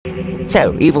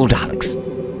So, evil Daleks,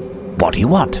 what do you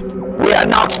want? We're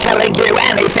not telling you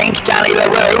anything, Danny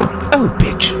LaRue. Oh,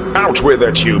 bitch. Out with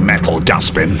it, you metal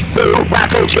dustbin. Who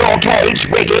rattled your cage,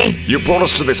 Wiggy? You brought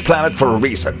us to this planet for a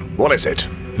reason. What is it?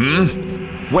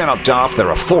 We're not daft, there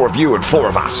are 4 of you and 4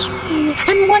 of us.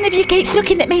 And one of you keeps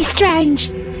looking at me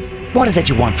strange. What is it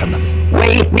you want from them?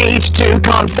 We need to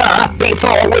confer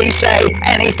before we say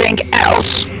anything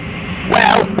else.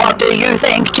 Well, what do you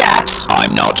think, chaps?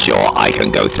 I'm not sure I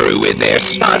can go through with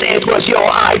this. But it was your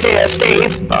idea,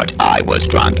 Steve. But I was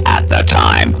drunk at the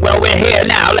time. Well, we're here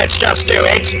now, let's just do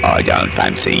it. I don't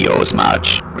fancy yours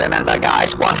much. Remember,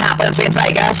 guys, what happens in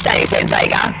Vega stays in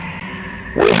Vega.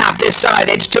 We have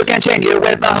decided to continue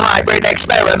with the hybrid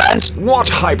experiment. What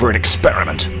hybrid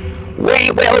experiment?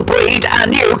 We will breed a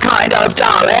new kind of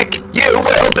Dalek. You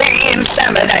will be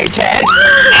inseminated.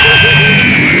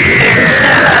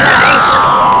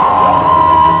 Inseminate!